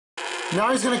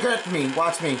Now he's gonna get me.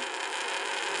 Watch me.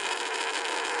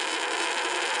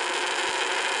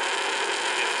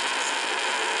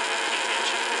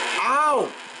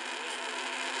 Ow!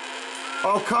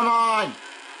 Oh, come on!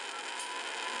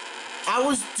 I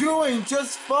was doing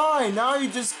just fine. Now you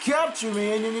just capture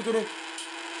me, and then you're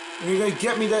gonna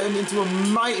get me into a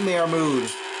nightmare mood.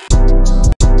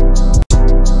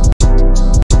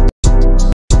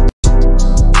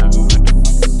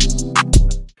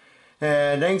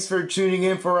 And thanks for tuning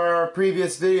in for our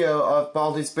previous video of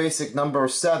Baldi's Basic number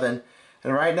 7.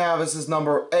 And right now this is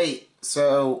number 8.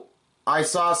 So I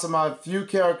saw a few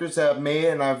characters that I've made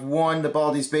and I've won the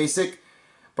Baldi's Basic.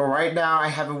 But right now I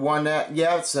haven't won that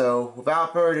yet. So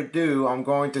without further ado, I'm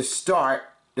going to start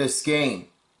this game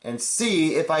and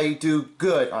see if I do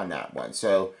good on that one.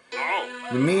 So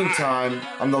in the meantime,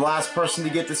 I'm the last person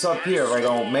to get this up here. If I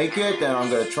don't make it, then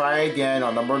I'm going to try again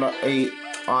on number 8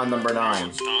 on number 9.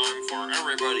 It's time for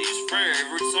everybody's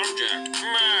favorite subject,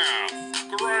 math.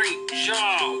 Great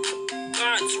job.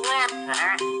 That's right,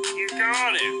 Pat. You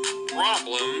got it.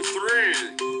 Problem 3.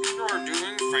 You're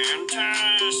doing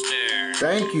fantastic.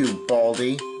 Thank you,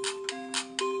 Baldi. You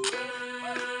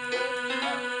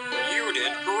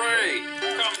did great.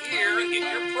 Come here and get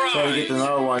your prize. Try to get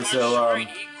another one, so Right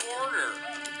quarter.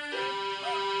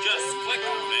 Just click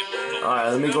on it.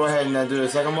 Alright, let me go ahead and do the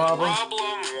second problem. Problem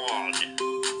 1.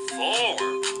 4.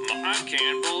 I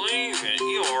can't believe it.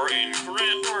 You're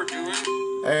incorrect. We're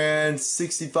doing... And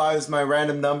 65 is my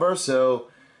random number, so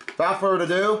without further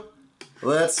ado,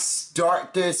 let's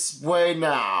start this way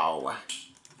now.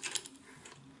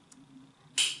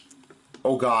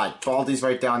 Oh god, Baldi's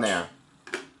right down there.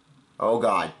 Oh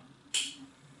god.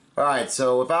 Alright,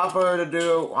 so without further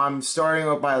ado, I'm starting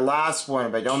with my last one.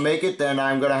 If I don't make it, then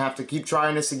I'm going to have to keep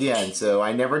trying this again. So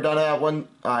I never done that one.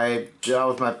 That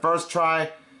was my first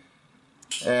try.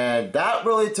 And that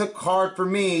really took hard for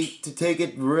me to take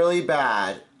it really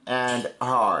bad and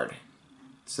hard.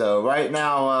 So right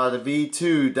now, the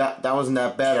V2, that wasn't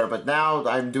that better. But now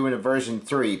I'm doing a version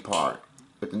 3 part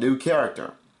with the new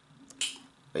character.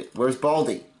 Wait, where's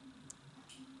Baldi?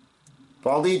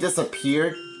 Baldi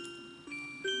disappeared?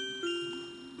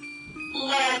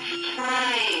 Let's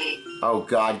try. Oh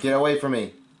god, get away from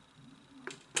me.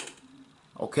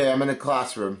 Okay, I'm in the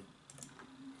classroom.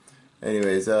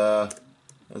 Anyways,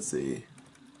 let's see.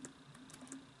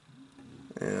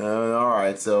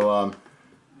 Alright, so,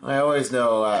 I always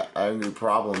know I have new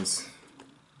problems.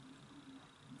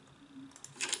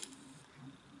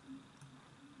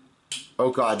 Oh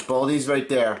god, Baldi's right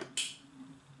there.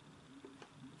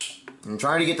 I'm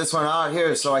trying to get this one out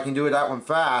here so I can do that one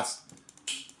fast.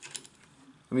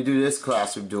 Let me do this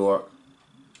classroom door.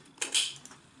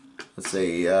 Let's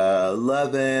see,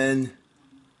 11,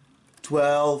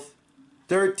 12,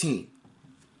 13.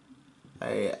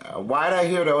 Why did I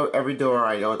hear every door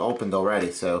I opened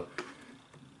already? So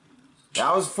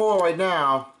that was 4 right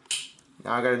now.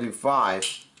 Now I gotta do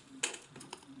 5.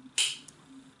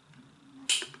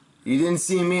 You didn't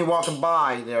see me walking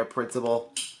by there,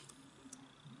 Principal.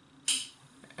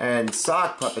 And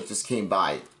Sock Puppet just came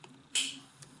by.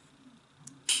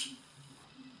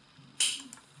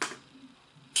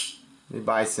 Let me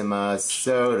buy some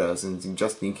sodas and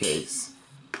just in case.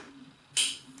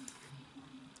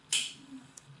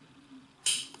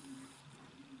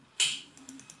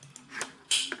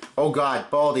 Oh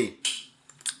god, Baldi.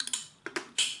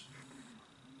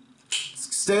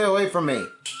 Stay away from me.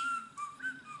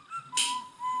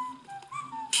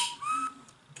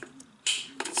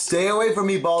 Stay away from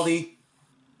me, Baldi.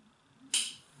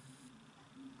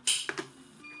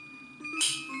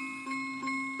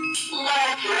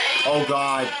 Oh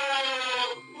god.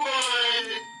 1,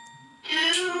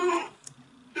 2,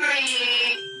 3,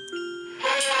 4.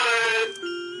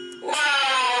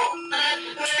 Wow, that's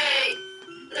great.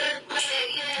 Let's play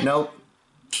again. Nope.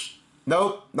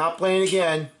 Nope, not playing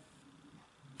again.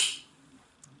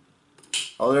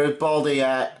 Oh, there's Baldi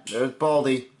at. There's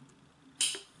Baldi.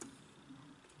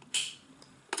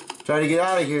 Trying to get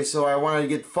out of here, so I wanted to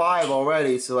get 5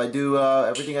 already, so I do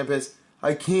everything I miss.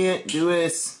 I can't do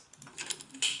this.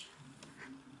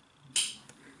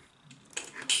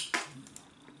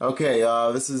 Okay,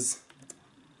 this is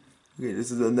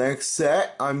the next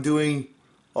set. I'm doing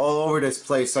all over this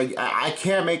place. So I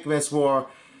can't make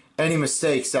any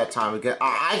mistakes that time.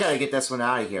 I gotta get this one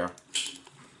out of here.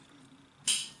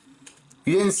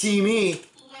 You didn't see me.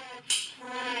 Let's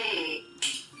try.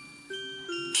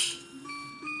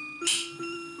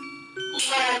 Let's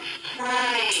try.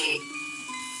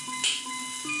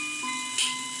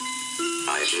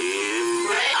 I see.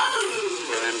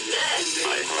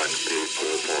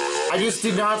 I just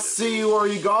did not see you. Where are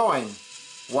you going?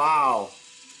 Wow.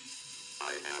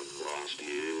 I have lost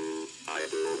you. I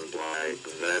don't like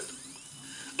that.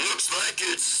 Looks like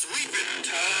it's sweeping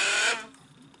time.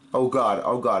 Oh god,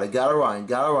 oh god, I gotta run,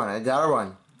 I gotta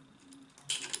run.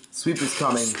 Sweep is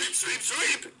coming. Sweep, sweep,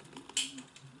 sweep.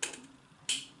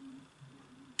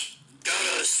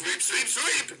 Gotta sweep, sweep,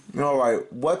 sweep.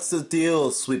 Alright, what's the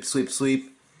deal, sweep, sweep,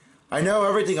 sweep? I know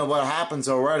everything of what happens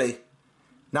already.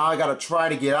 Now I gotta try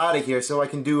to get out of here so I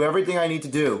can do everything I need to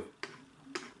do.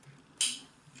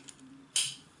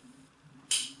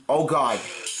 Oh god.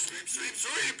 Sweep, sweep,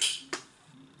 sweep.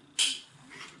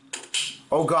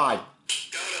 Oh god.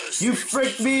 Gotta You sweep,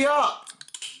 freaked me up!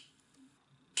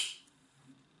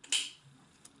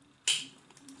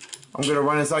 I'm gonna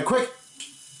run inside quick!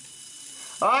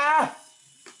 Ah!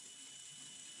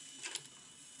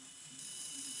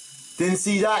 Didn't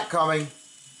see that coming.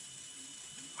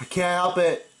 I can't help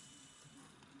it.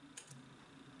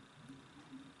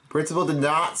 Principal did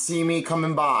not see me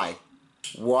coming by.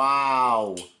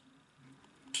 Wow.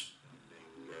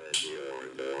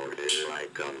 Here I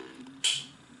come.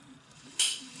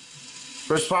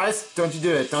 First prize? Don't you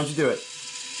do it. Don't you do it.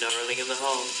 No running in the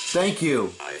hall. Thank you.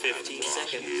 15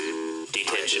 seconds.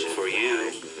 Detention for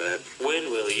you. When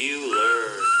will you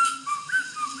learn?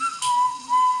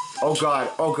 Oh god.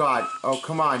 Oh god. Oh,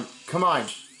 come on. Come on.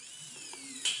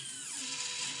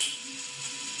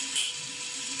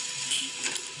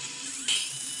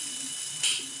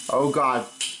 Oh god.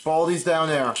 Baldi's down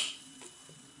there.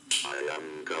 I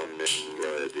am coming,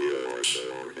 ready or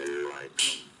so here I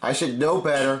come. I should know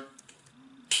better.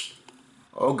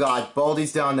 Oh god.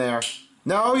 Baldi's down there.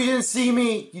 No, you didn't see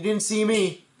me. You didn't see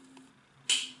me.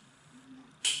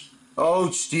 Oh,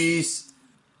 jeez.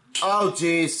 Oh,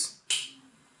 jeez.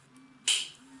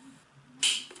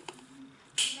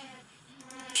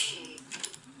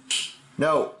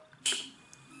 No.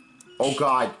 Oh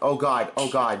god. Oh god. Oh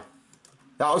god.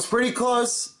 That was pretty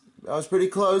close. That was pretty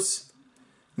close.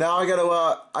 Now I gotta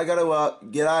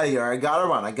get out of here. I gotta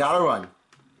run. I gotta run.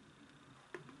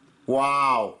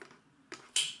 Wow.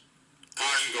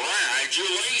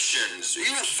 Congratulations, you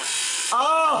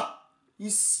Ah! You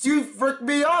fricked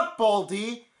me up,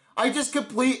 Baldi. I just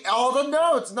complete all the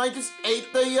notes and I just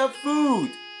ate the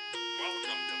food.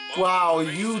 Wow,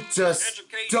 you just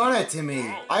done it to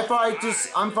me. I thought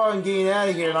I'm fucking getting out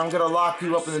of here and I'm gonna lock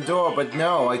you up in the door, but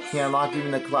no, I can't lock you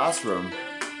in the classroom.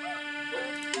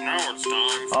 Now it's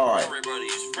time for All right.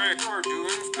 everybody's favorite. We're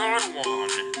doing good one.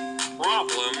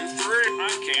 Problem 3. I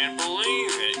can't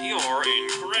believe it. You're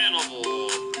incredible.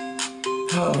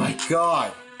 Oh my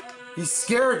god. He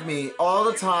scared me all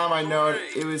the time. I know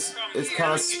it's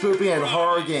kind of spooky and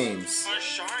horror games. A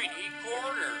shiny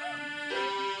quarter.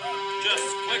 Just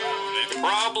click on it.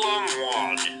 Problem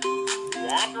 1.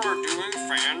 What? You're doing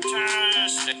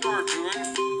fantastic. You're doing.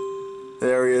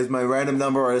 There he is. My random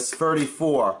number is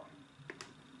 34.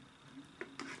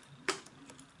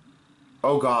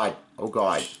 Oh god. Oh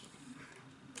god.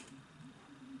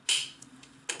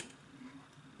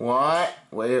 What?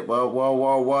 Wait, whoa, whoa,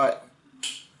 whoa, what?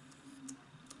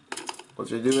 What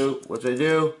should I do? What should I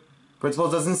do? Principal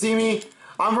doesn't see me.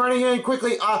 I'm running in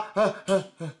quickly. I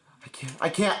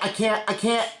can't.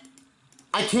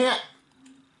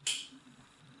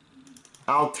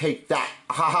 I'll take that.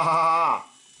 Ha ha ha ha.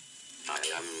 I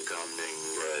am coming,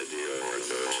 ready or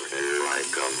so here I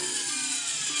come.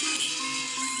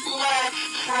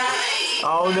 Let's try.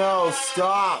 Oh no,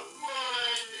 stop. 1,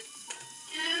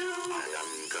 2, I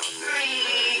am coming,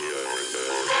 3, ready or so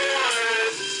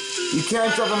 4. You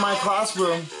can't jump in my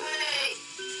classroom. Let's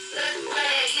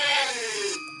play again.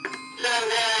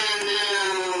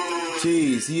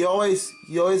 Jeez, he always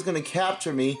gonna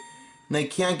capture me and I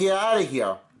can't get out of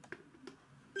here.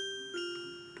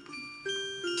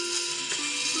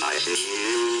 I see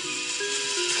you,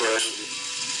 friend.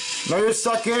 No, you're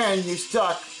stuck in. You're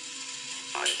stuck.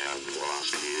 I have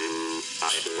lost you.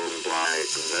 I don't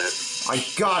like that. I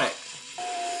got it.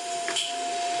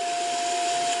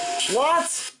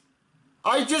 What?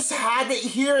 I just had to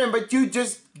hear him, but you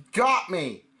just got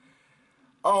me.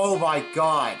 Oh my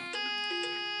god.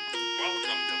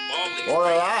 Welcome to Baldi's. Well,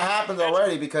 that happened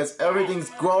already because everything's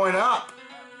growing up.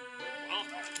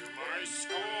 Welcome to my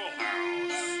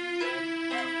schoolhouse.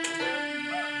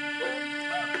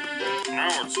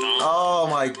 Now it's time. Oh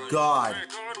my god.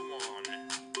 Good one.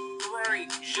 Great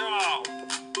job.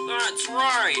 That's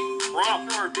right. Rob,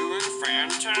 you're doing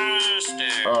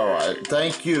fantastic. Alright,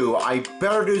 thank you. I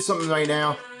better do something right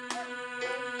now.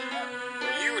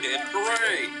 You did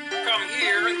great. Come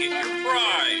here and get your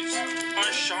prize. A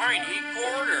shiny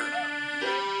quarter.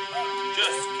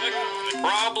 Just click on it.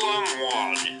 Problem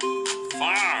 1.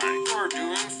 5. You're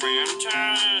doing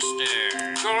fantastic.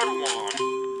 Good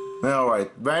one.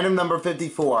 Alright, random number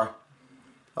 54.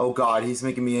 Oh god, he's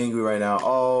making me angry right now.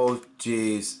 Oh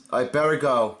jeez. I better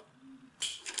go.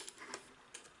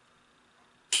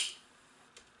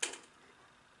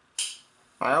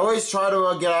 I always try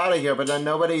to get out of here, but then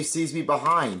nobody sees me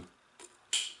behind.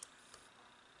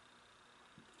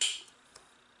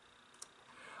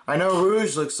 I know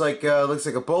Rouge looks like a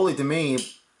bully to me,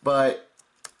 but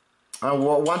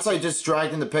once I just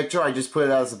dragged in the picture, I just put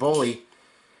it as a bully.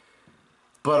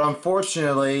 But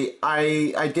unfortunately,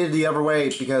 I did the other way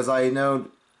because I know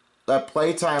that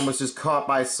playtime was just caught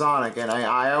by Sonic, and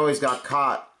I always got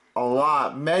caught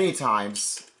many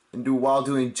times, while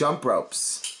doing jump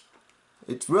ropes.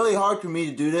 It's really hard for me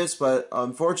to do this, but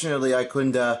unfortunately, I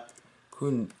couldn't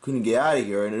get out of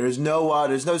here. And there's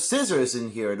no scissors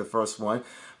in here, the first one,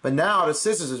 but now the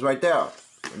scissors is right there.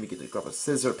 Let me grab a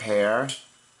scissor pair.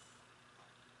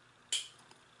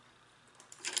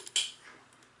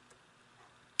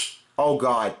 Oh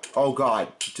god, oh god,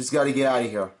 just gotta get out of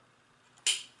here.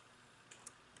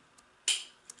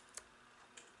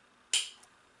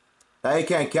 Now you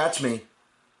can't catch me.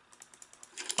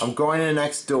 I'm going to the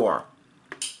next door.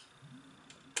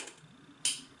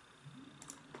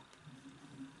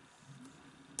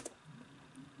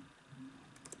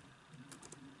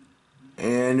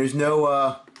 And there's no,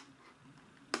 I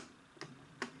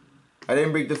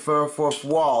didn't break the fourth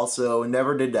wall, so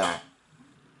never did that.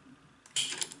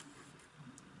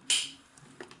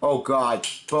 Oh god,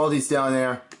 Baldi's down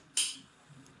there.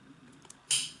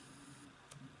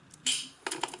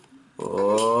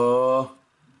 Oh.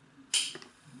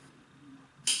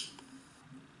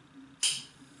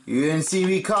 You didn't see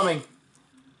me coming.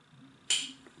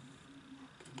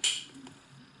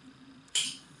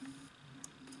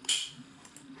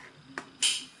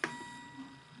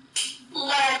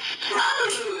 Let's go.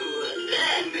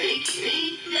 That makes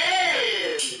me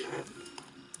sad.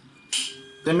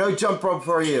 There's no jump rope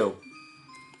for you.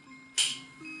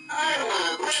 I don't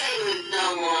want to play with no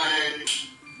one.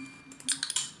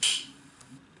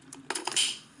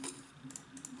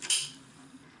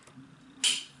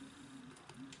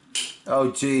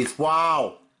 Oh jeez,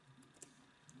 wow.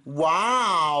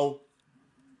 Wow.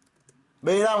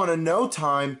 Made that one in no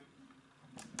time.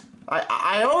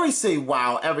 I always say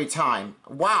wow every time.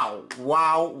 Wow,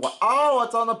 wow, wow. Oh,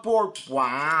 it's on the board.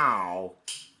 Wow.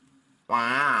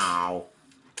 Wow.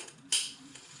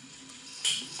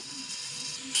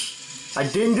 I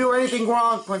didn't do anything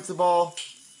wrong, Principal.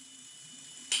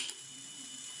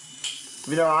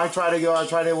 You know, I try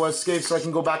to escape so I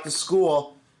can go back to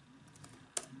school.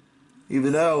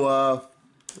 Even though,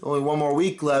 only one more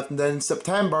week left, and then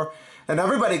September, and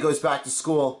everybody goes back to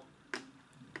school.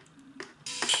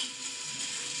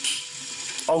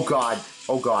 Oh god,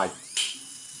 oh god.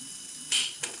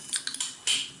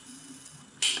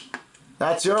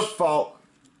 That's your fault.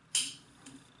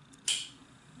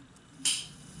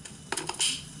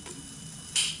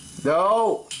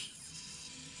 No!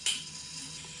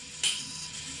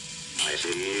 I see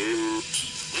you.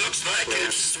 Looks like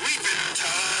it's sweeping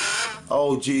time.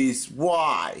 Oh geez,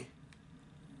 why?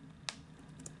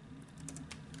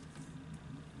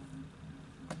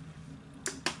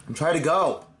 I'm trying to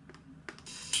go.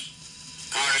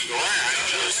 I'm glad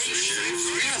you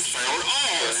found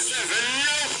all 7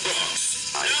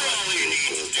 notebooks. Now all you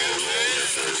need to do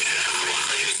is...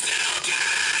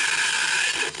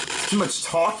 Too much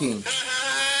talking.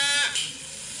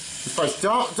 First,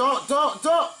 don't.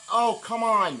 Oh, come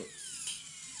on.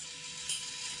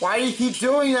 Why do you keep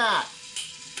doing that?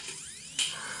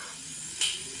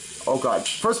 Oh god.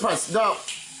 First prize. No.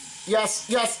 Yes.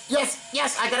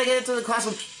 I gotta get into the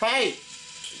classroom. Hey,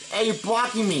 you're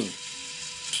blocking me.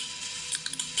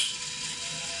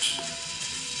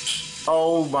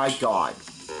 Oh my god.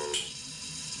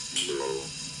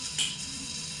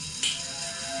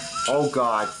 Oh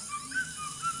god.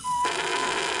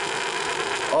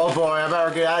 Oh boy, I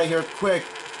better get out of here quick.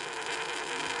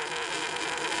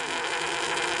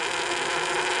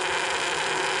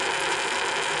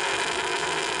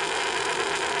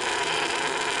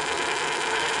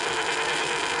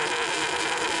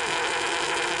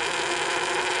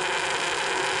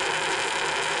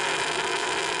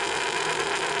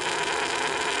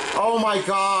 Oh my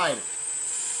god!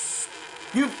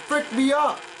 You fricked me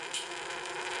up!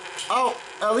 Oh,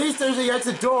 at least there's the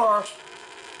exit door.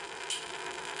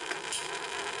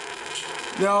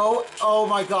 No, oh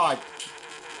my god.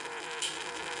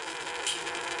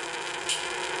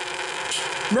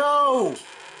 No!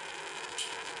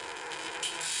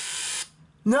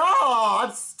 No,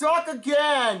 I'm stuck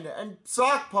again! And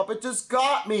Sock Puppet just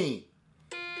got me.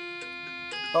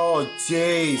 Oh,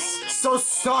 jeez. So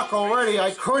stuck already.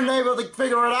 I couldn't able to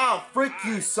figure it out. Frick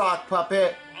you, sock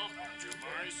puppet. Welcome to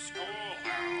my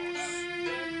schoolhouse.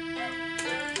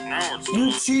 Now it's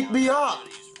You time cheat for me up.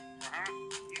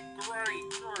 Great,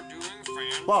 you're doing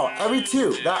fantastic. Wow, every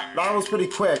two. That was pretty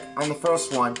quick on the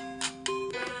first one.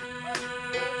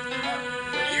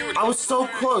 I was so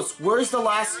close. Where's the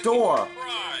last door?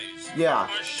 Yeah.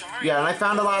 Yeah, and I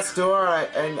found the last door,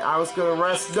 and I was gonna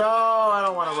rest. No, I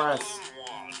don't want to rest.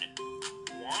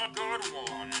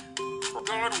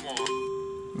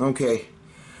 Okay.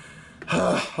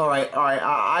 Alright,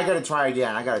 I gotta try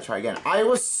again. I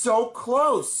was so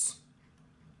close.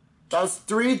 That was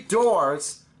 3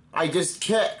 doors I just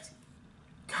picked.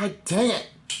 God dang it.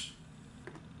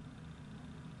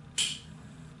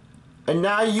 And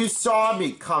now you saw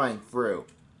me coming through.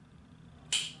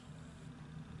 It's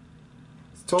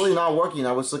totally not working.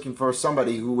 I was looking for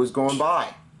somebody who was going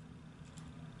by.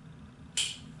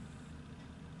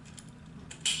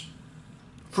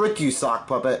 Frick you, sock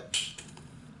puppet.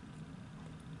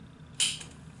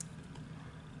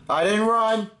 I didn't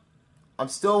run. I'm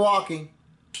still walking.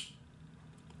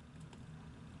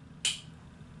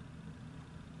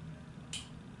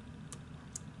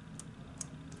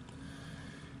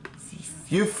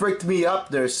 You fricked me up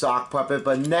there, sock puppet,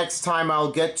 but next time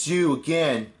I'll get you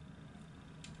again.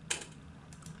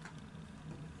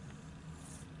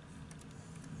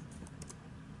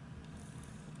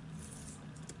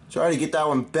 Try to get that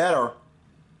one better,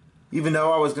 even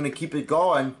though I was going to keep it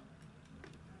going.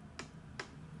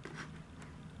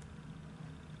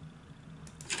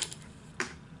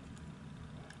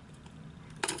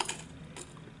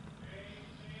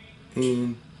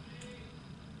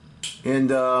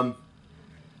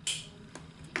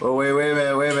 Oh, wait a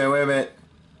minute.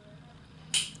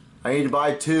 I need to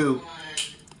buy 2.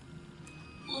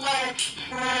 Let's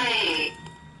pray.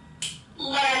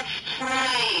 Let's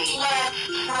pray. Let's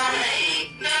pray.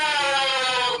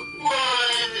 No.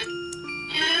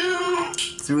 1, 2,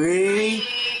 3,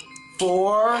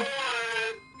 4.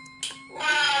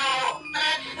 Wow.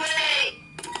 Let's play.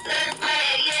 Let's play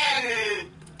again.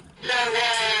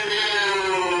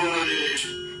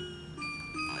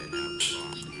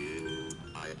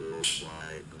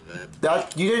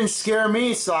 That you didn't scare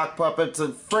me, sock puppet.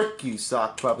 So frick you,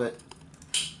 sock puppet.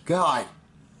 God.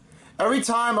 Every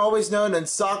time, always known, and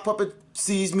sock puppet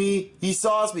sees me, he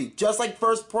saws me, just like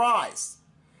first prize.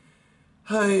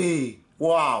 Hey,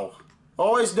 wow.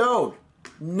 Always known.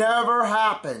 Never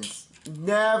happens.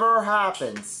 Never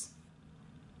happens.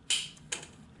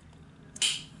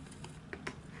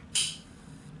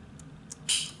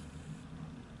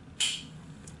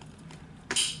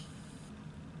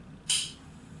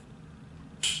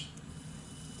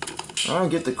 I don't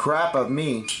get the crap of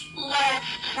me. Let's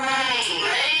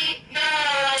pray. No.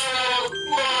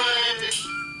 1,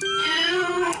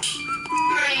 2,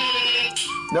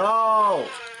 3. No! Wow.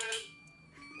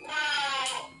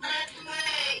 Let's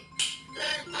play.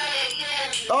 Let's play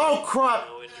again. Oh, crap!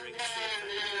 No entering.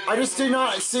 I just did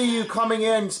not see you coming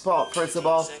in,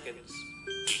 Principal. Seconds.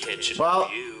 Detention Well,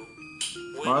 for you.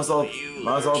 When Might as well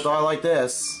will you die like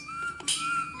this.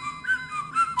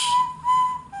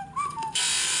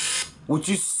 Would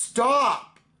you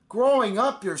stop growing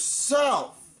up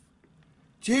yourself?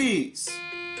 Jeez.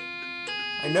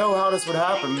 I know how this would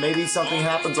happen. Maybe something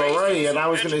happens already, and I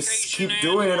was gonna keep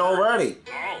doing it already.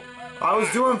 I was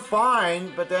doing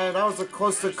fine, but then that was a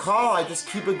close to call. I just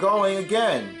keep it going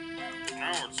again.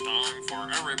 Now it's time for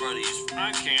everybody's.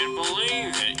 I can't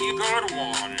believe it. You got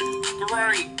one.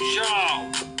 Great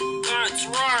job. That's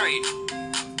right.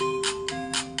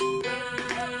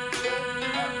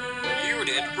 You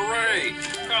did great.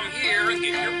 Come here and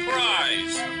get your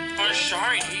prize. A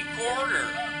shiny quarter.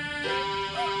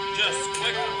 Just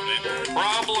click on it.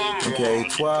 Problem Okay, 1.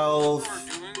 12,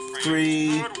 You're doing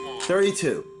 3, good one.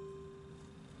 32.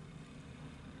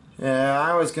 Yeah,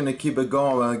 I was gonna keep it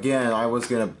going again. I was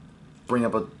gonna bring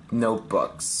up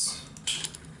notebooks.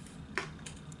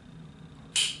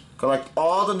 Collect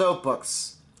all the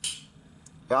notebooks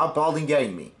without Baldi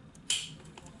getting me.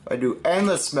 If I do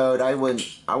endless mode, I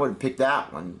wouldn't pick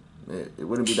that one. It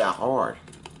wouldn't be that hard.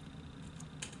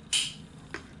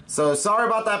 So sorry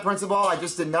about that, Principal. I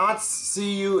just did not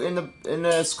see you in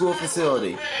the school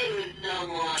facility. Pray with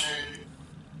someone.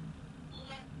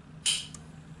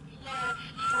 Let's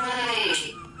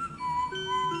pray.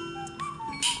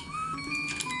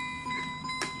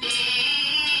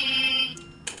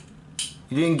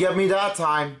 You didn't get me that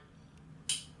time.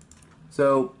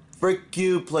 So, frick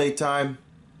you, playtime.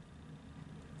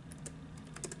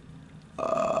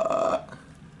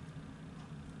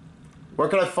 Where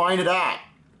can I find it at?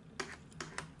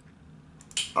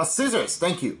 Scissors,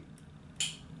 thank you.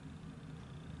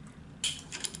 Is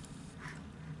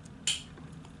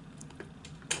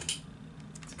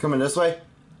he coming this way?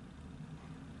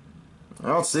 I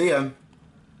don't see him.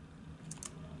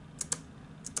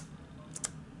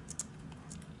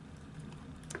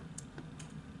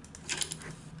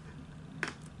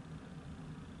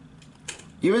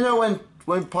 Even though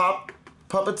when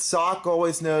Puppet Sock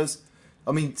always knows,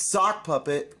 I mean Sock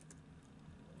Puppet,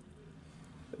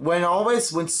 when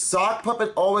Sock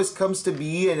Puppet always comes to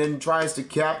me and then tries to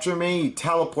capture me, he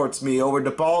teleports me over to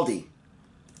Baldi.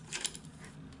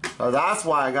 So that's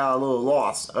why I got a little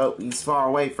lost. Oh, he's far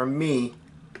away from me.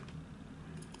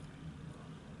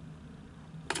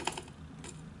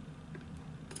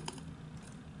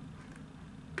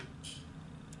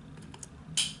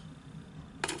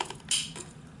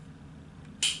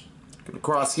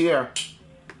 Across here.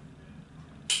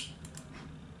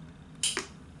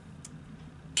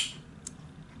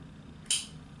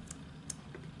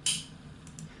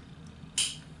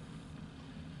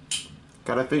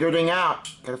 Gotta figure it out.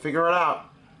 Gotta figure it out.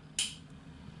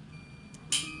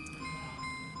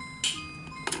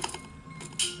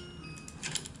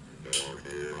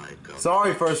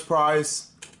 Sorry, first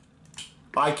prize.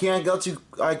 I can't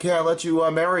let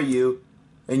you marry you,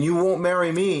 and you won't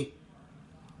marry me.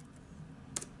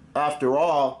 After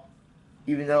all,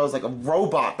 even though it's like a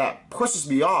robot that pushes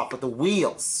me off with the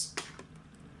wheels.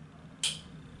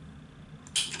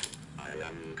 I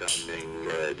am coming,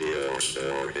 ready or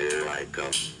here I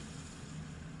come.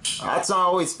 That's not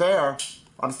always fair.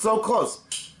 I'm so close.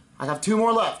 I have 2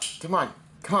 more left. Come on,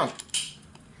 come on.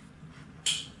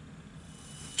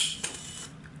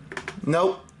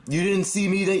 Nope, you didn't see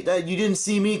me. You didn't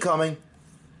see me coming.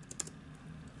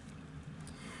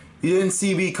 You didn't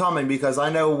see me coming because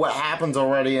I know what happens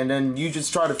already, and then you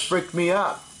just try to frick me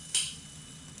up.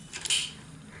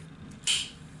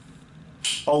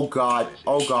 Oh God,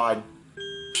 oh God.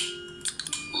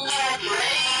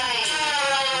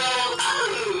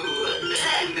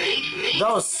 That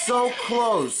was so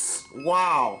close.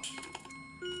 Wow.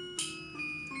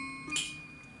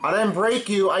 I didn't break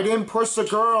you. I didn't push the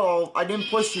girl. I didn't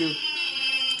push you.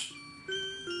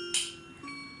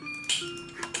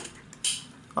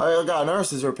 I got a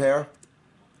nurse's repair.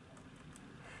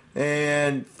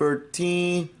 And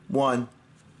 13-1.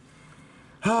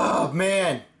 Oh,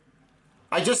 man.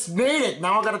 I just made it.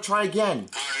 Now I gotta try again.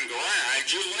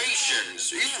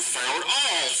 Congratulations. You found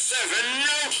all 7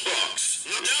 notebooks.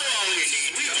 Now all you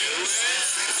need to do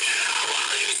is...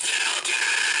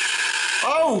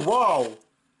 Oh, whoa.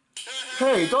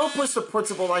 Hey, don't push the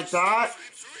principal like that.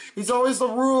 He's always the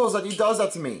rules that he does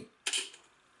that to me.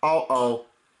 Uh-oh.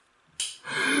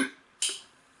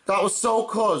 That was so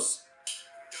close.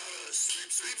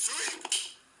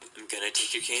 I'm gonna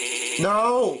take your cane.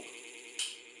 No.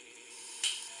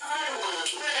 I want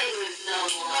to play with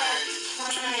someone.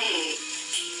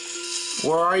 Play.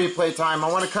 Where are you, Playtime?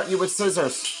 I want to cut you with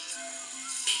scissors.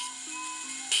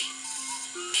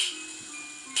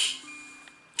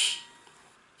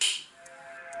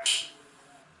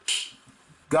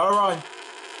 Gotta run.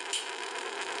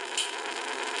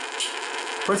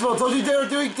 First of all, don't you dare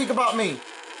do anything about me.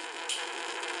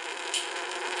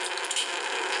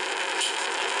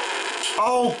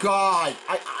 Oh God,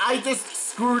 I just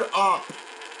screwed up.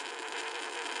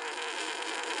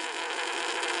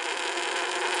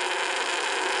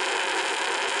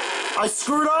 I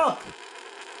screwed up.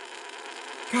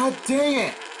 God dang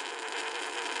it.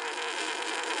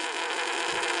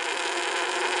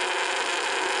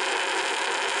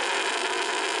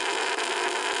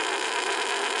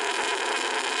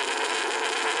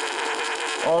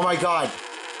 Oh my God.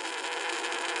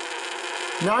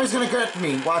 Now he's gonna get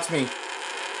me. Watch me.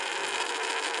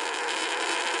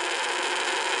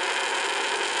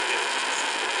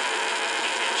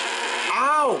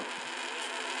 Ow!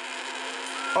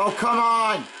 Oh, come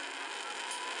on.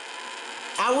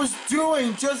 I was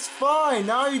doing just fine.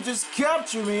 Now you just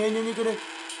capture me and then you're gonna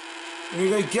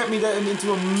get me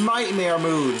into a nightmare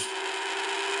mood.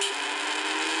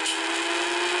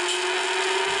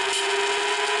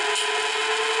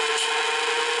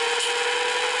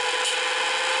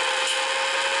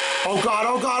 Oh God,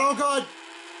 oh God, oh God!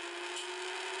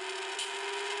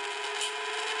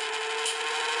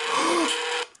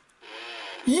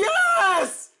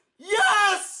 Yes!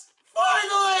 Yes!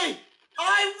 Finally!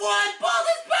 I won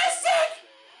Baldi's Basic!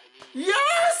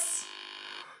 Yes!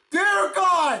 Dear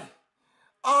God!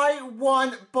 I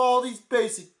won Baldi's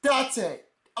Basic. That's it.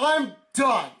 I'm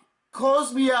done.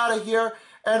 Close me out of here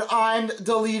and I'm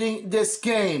deleting this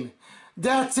game.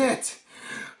 That's it.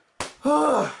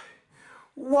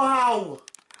 Wow!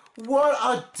 What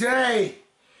a day!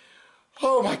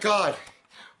 Oh my god.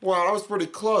 Wow, that was pretty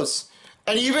close.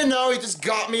 And even though he just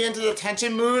got me into the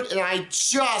tension mood, and I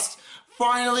just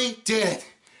finally did it.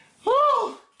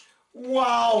 Woo!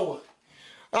 Wow.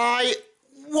 I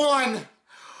won.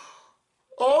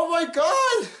 Oh my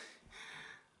god.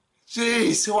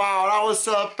 Jeez, wow, that was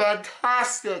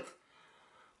fantastic.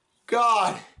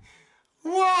 God.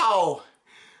 Wow.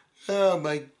 Oh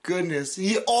my goodness.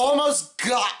 He almost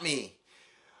got me.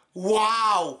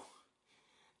 Wow.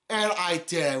 And I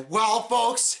did. Well,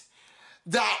 folks,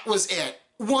 that was it.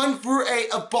 1 through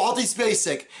 8 of Baldi's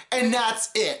Basic. And that's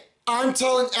it. I'm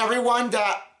telling everyone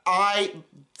that I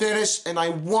finished and I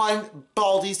won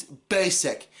Baldi's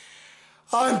Basic.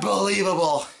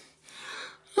 Unbelievable.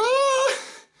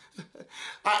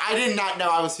 I did not know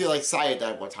I was feeling excited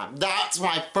that one time. That's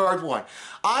my third one.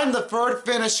 I'm the third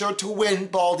finisher to win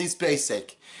Baldi's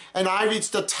Basic. And I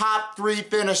reached the top 3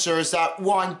 finishers that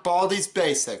won Baldi's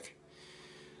Basic.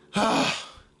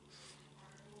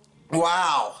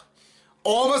 Wow.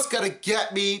 Almost gonna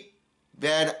get me,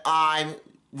 then I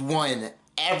won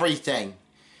everything.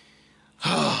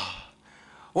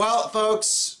 Well,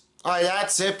 folks,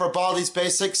 that's it for Baldi's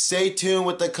Basic. Stay tuned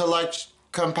with the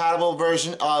compatible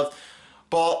version of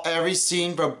every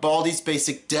scene for Baldi's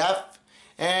Basic Death,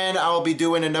 and I will be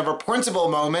doing another principal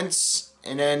moments,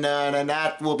 and then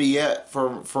that will be it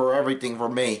for everything for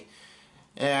me.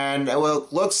 And well,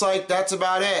 looks like that's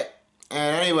about it.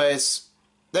 And anyways,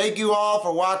 thank you all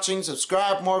for watching.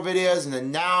 Subscribe for more videos, and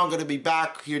then now I'm gonna be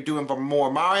back here doing for more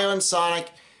Mario and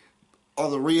Sonic, all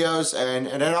the Rios, and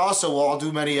then also I'll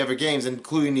do many other games,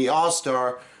 including the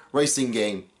All-Star Racing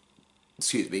game.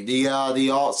 Excuse me, the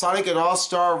Sonic and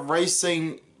All-Star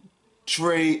Racing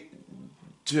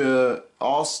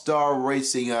All-Star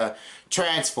Racing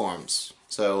Transforms.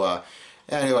 So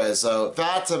anyways, so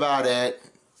that's about it.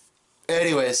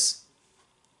 Anyways,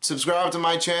 subscribe to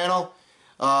my channel.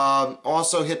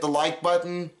 Also hit the like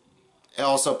button.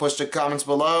 Also push the comments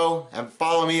below and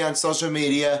follow me on social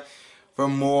media for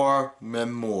more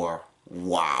and more.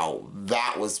 Wow,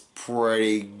 that was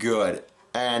pretty good,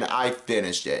 and I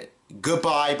finished it.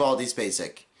 Goodbye, Baldi's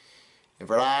Basic. And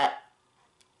for that,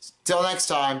 till next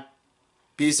time,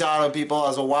 peace out, people,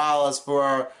 as well as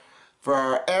for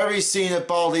every scene of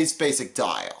Baldi's Basic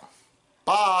Dial.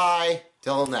 Bye.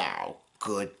 Till now,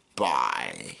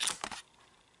 goodbye.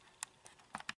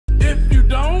 If you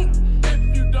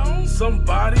don't,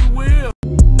 somebody will.